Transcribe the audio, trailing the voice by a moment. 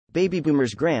Baby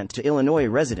Boomers Grant to Illinois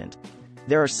Resident.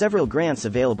 There are several grants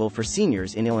available for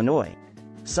seniors in Illinois.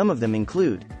 Some of them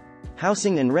include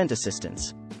housing and rent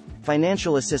assistance,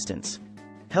 financial assistance,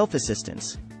 health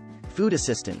assistance, food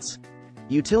assistance,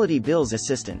 utility bills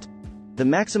assistance. The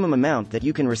maximum amount that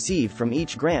you can receive from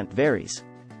each grant varies.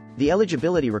 The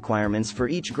eligibility requirements for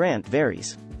each grant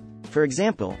varies. For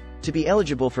example, to be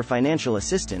eligible for financial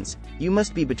assistance, you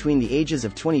must be between the ages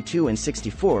of 22 and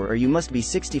 64, or you must be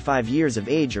 65 years of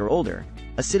age or older,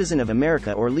 a citizen of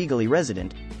America or legally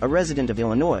resident, a resident of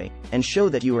Illinois, and show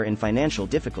that you are in financial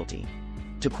difficulty.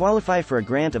 To qualify for a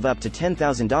grant of up to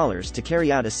 $10,000 to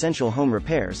carry out essential home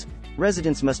repairs,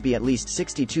 residents must be at least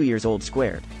 62 years old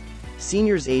squared.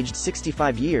 Seniors aged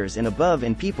 65 years and above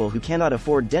and people who cannot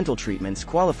afford dental treatments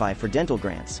qualify for dental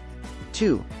grants.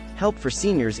 2. Help for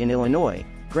seniors in Illinois,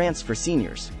 grants for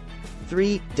seniors.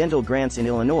 3. Dental grants in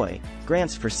Illinois,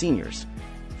 grants for seniors.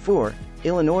 4.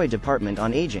 Illinois Department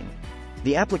on Aging.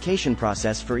 The application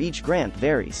process for each grant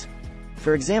varies.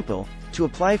 For example, to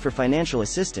apply for financial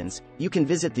assistance, you can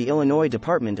visit the Illinois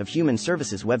Department of Human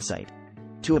Services website.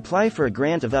 To apply for a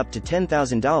grant of up to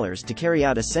 $10,000 to carry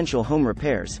out essential home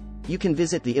repairs, you can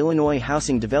visit the Illinois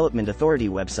Housing Development Authority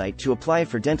website. To apply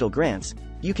for dental grants,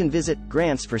 you can visit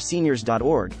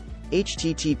grantsforseniors.org,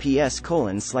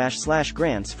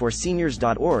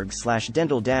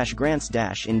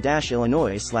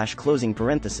 https://grantsforseniors.org/dental-grants-in-illinois/closing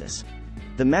parenthesis.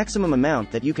 The maximum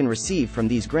amount that you can receive from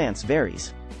these grants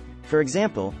varies. For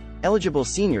example, eligible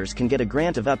seniors can get a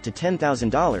grant of up to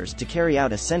 $10,000 to carry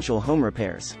out essential home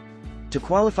repairs. To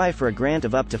qualify for a grant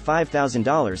of up to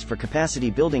 $5,000 for capacity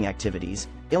building activities,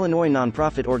 Illinois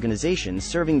nonprofit organizations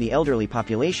serving the elderly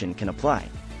population can apply.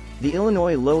 The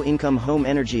Illinois Low-Income Home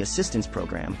Energy Assistance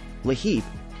Program, LIHEAP,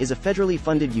 is a federally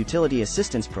funded utility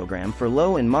assistance program for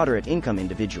low and moderate income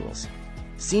individuals.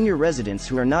 Senior residents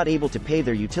who are not able to pay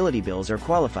their utility bills are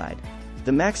qualified.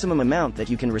 The maximum amount that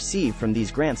you can receive from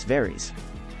these grants varies.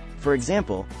 For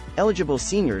example, eligible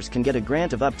seniors can get a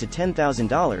grant of up to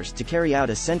 $10,000 to carry out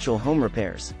essential home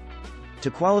repairs. To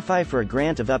qualify for a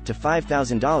grant of up to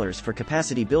 $5,000 for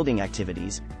capacity building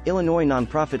activities, Illinois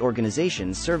nonprofit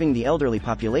organizations serving the elderly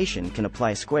population can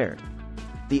apply squared.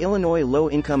 The Illinois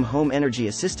Low-Income Home Energy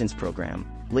Assistance Program,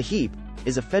 LIHEAP,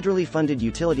 is a federally funded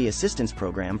utility assistance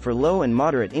program for low and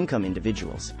moderate income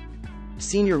individuals.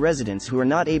 Senior residents who are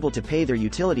not able to pay their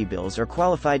utility bills are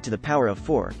qualified to the power of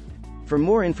 4. For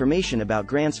more information about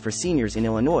grants for seniors in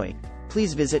Illinois,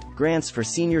 please visit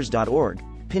grantsforseniors.org,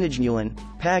 Pinajnulan,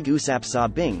 Pag Usap Sa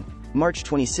Bing, March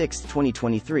 26,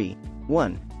 2023.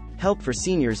 1. Help for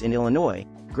seniors in Illinois,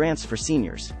 grants for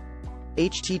seniors.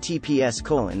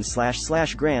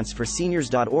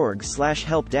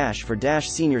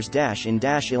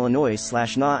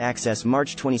 https://grantsforseniors.org/help-for-seniors-in-illinois/na access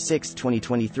March 26,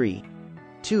 2023.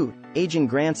 2. Aging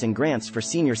grants and grants for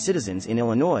senior citizens in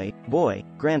Illinois, boy,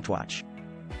 GrantWatch.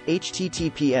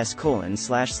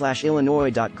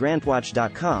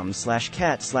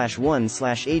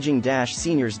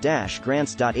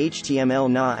 https://illinois.grantwatch.com/cat/1/aging-seniors-grants.html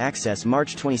na access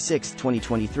March 26,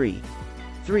 2023.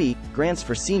 3. Grants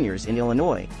for seniors in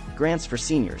Illinois, grants for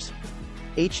seniors.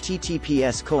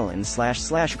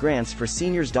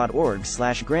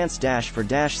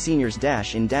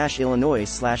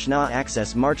 https://grantsforseniors.org/grants-for-seniors-in-illinois/na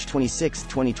access March 26,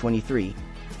 2023.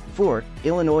 4.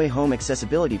 Illinois Home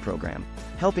Accessibility Program,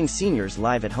 helping seniors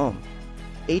live at home.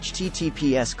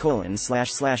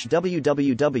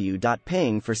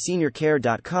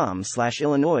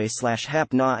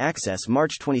 https://www.payingforseniorcare.com/illinois/hap na access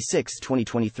March 26,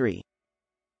 2023.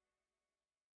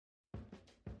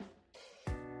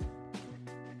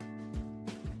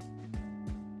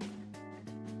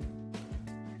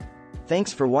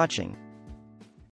 Thanks for watching.